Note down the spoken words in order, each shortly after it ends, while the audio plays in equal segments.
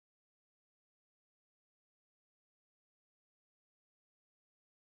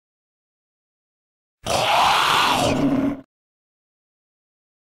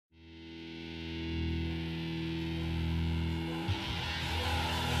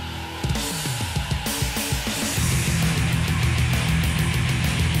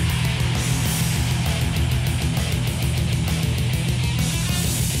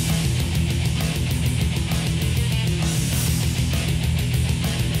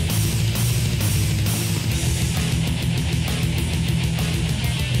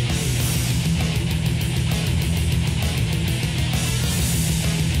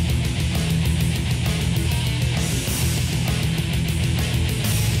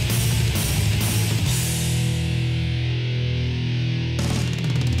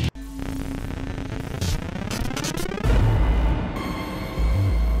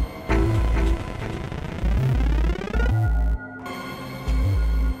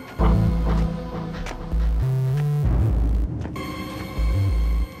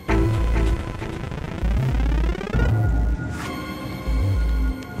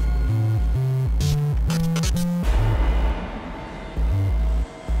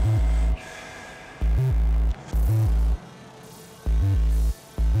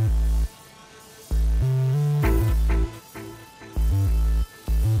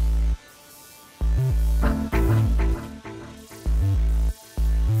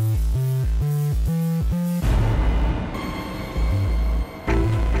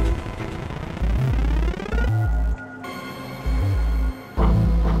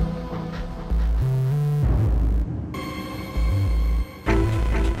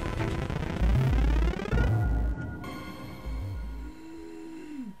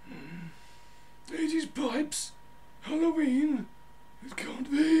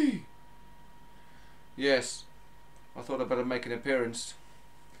an appearance,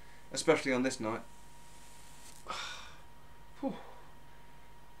 especially on this night.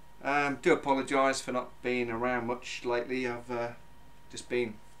 Do apologise for not being around much lately. I've just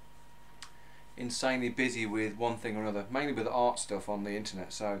been insanely busy with one thing or another, mainly with art stuff on the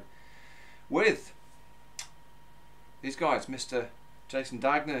internet. So with these guys, Mr. Jason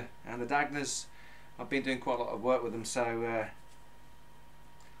Dagner and the Dagners, I've been doing quite a lot of work with them. So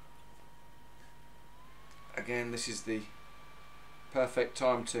again, this is the perfect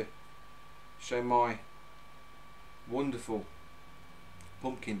time to show my wonderful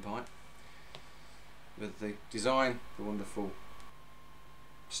pumpkin pipe with the design, the wonderful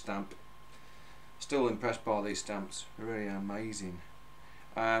stamp. Still impressed by these stamps, they're really amazing.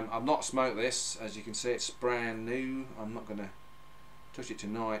 I've not smoked this, as you can see it's brand new. I'm not going to touch it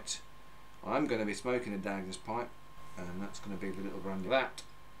tonight. I'm going to be smoking a Dagner's pipe, and that's going to be the little brand new. That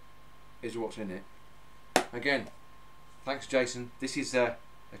is what's in it. Again, thanks Jason. This is a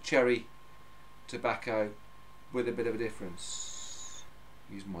cherry tobacco with a bit of a difference.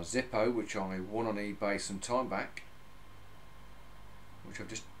 Use my Zippo, which I won on eBay some time back, which I've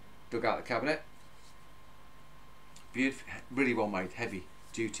just dug out the cabinet. Beautiful, really well made, heavy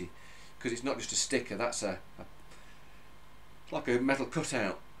duty, because it's not just a sticker. That's like a metal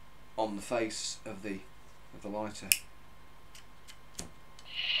cutout on the face of the lighter.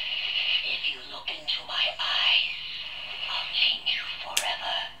 If you look into my eyes, I'll change you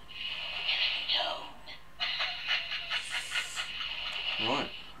forever to stone.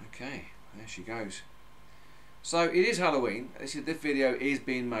 Right, okay, there she goes. So it is Halloween. This video is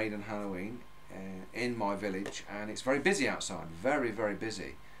being made on Halloween in my village, and it's very busy outside, very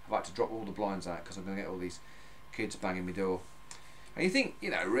busy. I've had to drop all the blinds out because I'm going to get all these kids banging my door. And you think, you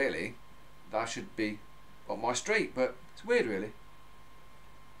know, really, that should be up my street, but it's weird really.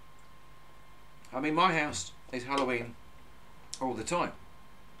 I mean, my house is Halloween all the time.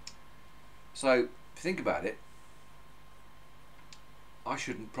 So, if you think about it, I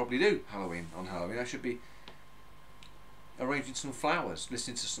shouldn't probably do Halloween on Halloween. I should be arranging some flowers,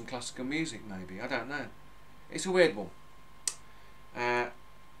 listening to some classical music maybe, I don't know. It's a weird one. It's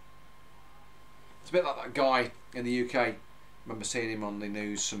a bit like that guy in the UK. I remember seeing him on the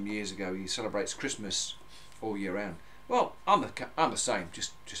news some years ago. He celebrates Christmas all year round. Well, I'm the same,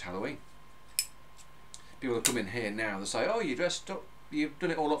 just Halloween. People will come in here now, they'll say, oh, you dressed up, you've done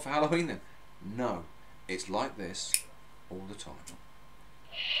it all up for Halloween then. No, it's like this all the time.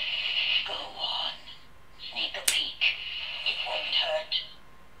 Go on, sneak a peek. It won't hurt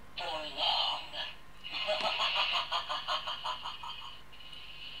for long.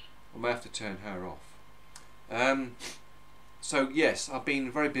 I may have to turn her off. So yes, I've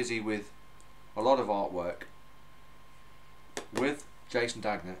been very busy with a lot of artwork with Jason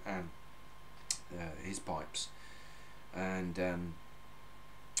Dagner and his pipes, and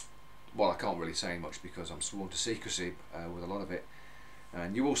well, I can't really say much because I'm sworn to secrecy with a lot of it,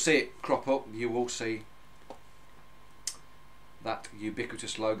 and you will see it crop up. You will see that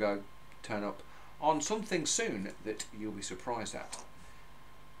ubiquitous logo turn up on something soon that you'll be surprised at.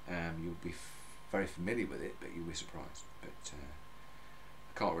 You'll be very familiar with it, but you'll be surprised. But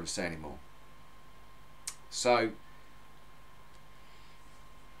I can't really say anymore. So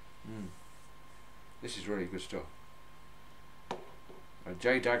this is really good stuff.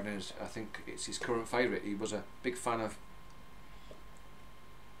 Jay Dagner's, I think it's his current favourite. He was a big fan of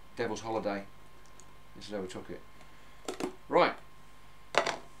Devil's Holiday. This is how we took it. Right. I'm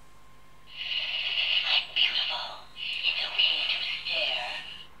beautiful. It's okay to stare.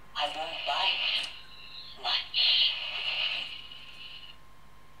 I won't bite much.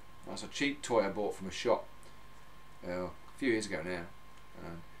 That's a cheap toy I bought from a shop a few years ago now.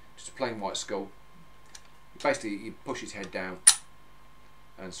 Just a plain white skull. Basically, you push his head down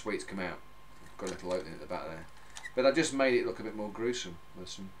and sweets come out. Got a little opening at the back there. But I just made it look a bit more gruesome with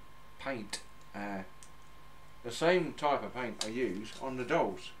some paint. The same type of paint I use on the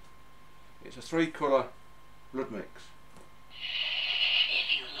dolls. It's a 3-colour blood mix.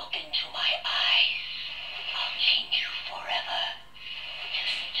 If you look into my eyes, I'll change you forever to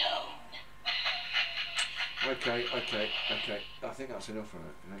stone. Okay. I think that's enough on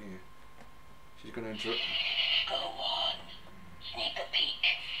it, don't you? She's going to interrupt me. Go on, sneak a peek.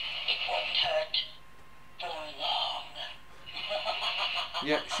 It won't hurt for long.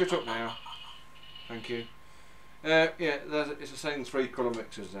 Yeah, shut up now. Thank you. Yeah, it's the same 3-colour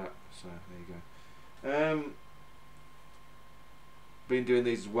mix as that. So there you go. Been doing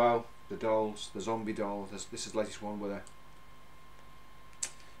these as well. The dolls, the zombie doll. This is the latest one with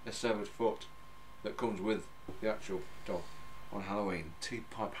a severed foot that comes with the actual doll on Halloween.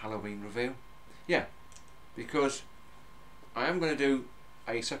 2-pipe Halloween reveal. Yeah, because I am going to do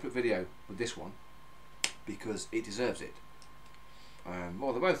a separate video with this one because it deserves it.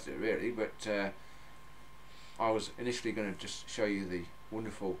 Well, they both do really, but I was initially going to just show you the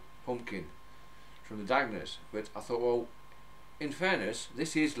wonderful pumpkin from the Dagners, but I thought, well, in fairness,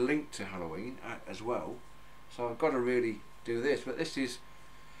 this is linked to Halloween as well, so I've got to really do this. But this is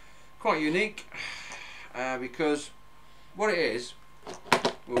quite unique because what it is,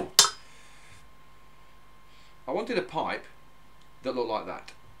 ooh, I wanted a pipe that looked like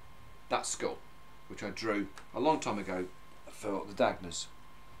that skull, which I drew a long time ago for the Dagners.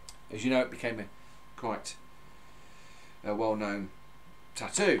 As you know, it became a quite well-known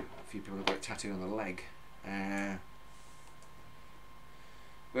tattoo. A few people have got it tattooed on the leg.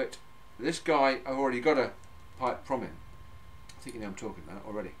 But this guy, I've already got a pipe from him. I think you know what I'm talking about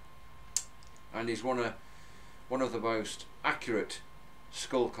already. And he's one of the most accurate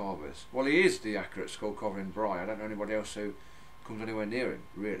skull carvers. Well, he is the accurate skull carver in Bry. I don't know anybody else who comes anywhere near him,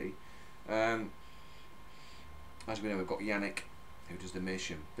 really. As we know, we've got Yannick, who does the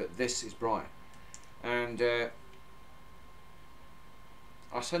mission, but this is Bry. And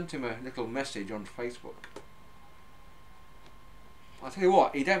I sent him a little message on Facebook. I tell you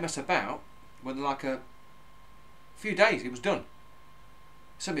what, he don't mess about. Within like a few days, it was done.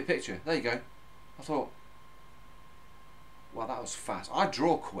 Sent me a picture. There you go. I thought, wow, that was fast. I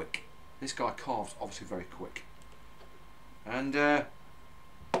draw quick. This guy carves obviously very quick. And here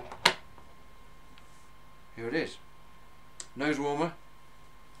it is. Nose warmer.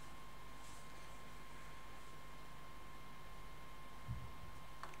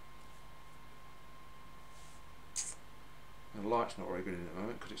 The light's not very good in at the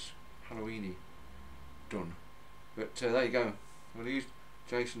moment because it's Halloweeny done. But there you go. I'm going to use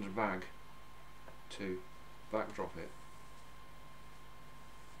Jason's bag to backdrop it.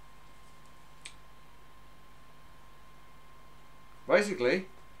 Basically,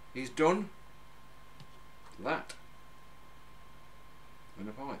 he's done that in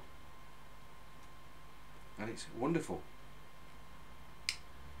a pipe, and it's wonderful.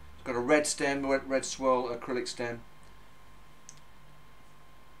 It's got a red stem, red swirl acrylic stem,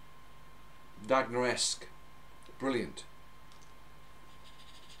 Dagner-esque, brilliant,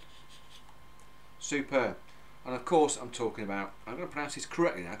 superb. And of course, I'm going to pronounce this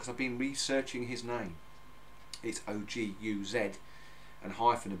correctly now because I've been researching his name. It's O-G-U-Z and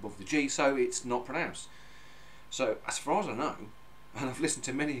hyphen above the G, so it's not pronounced. So as far as I know, and I've listened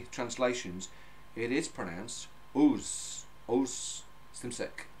to many translations, it is pronounced Uz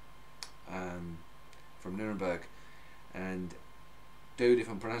Stimsek, from Nuremberg. And dude, if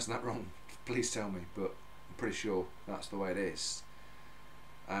I'm pronouncing that wrong, please tell me, but I'm pretty sure that's the way it is.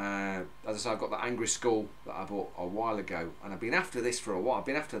 As I say, I've got that angry skull that I bought a while ago, and I've been after this for a while. I've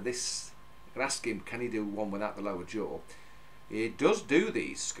been after this. I could ask him, can he do one without the lower jaw? He does do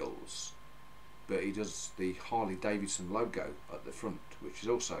these skulls, but he does the Harley Davidson logo at the front, which is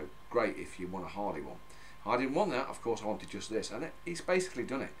also great if you want a Harley one. I didn't want that, of course I wanted just this, and he's basically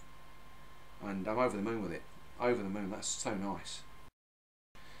done it. And I'm over the moon with it. Over the moon, that's so nice.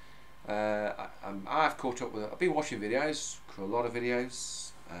 I've caught up with it. I've been watching videos, a lot of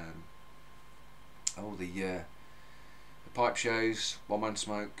videos, all the pipe shows, One Man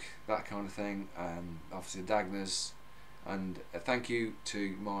Smoke, that kind of thing, obviously the Dagners, and thank you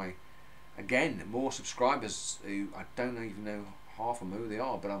to my, again, more subscribers who I don't even know half of them who they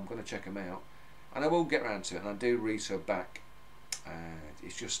are, but I'm going to check them out, and I will get around to it, and I do resub back.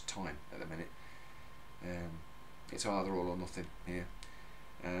 It's just time at the minute. It's either all or nothing here.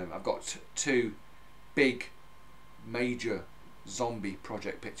 I've got two big major zombie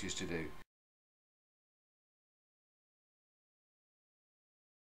project pictures to do.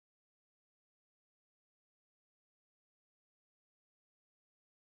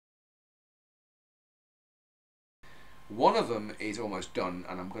 One of them is almost done,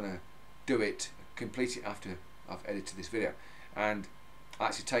 and I'm going to do it, complete it after I've edited this video. And I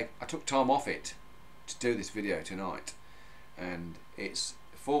took time off it to do this video tonight, and it's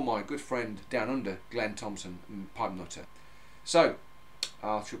for my good friend down under, Glenn Thompson, Pipe Nutter. So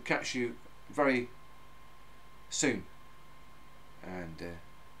I shall catch you very soon, and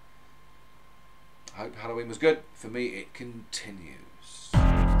I hope Halloween was good. For me, it continues.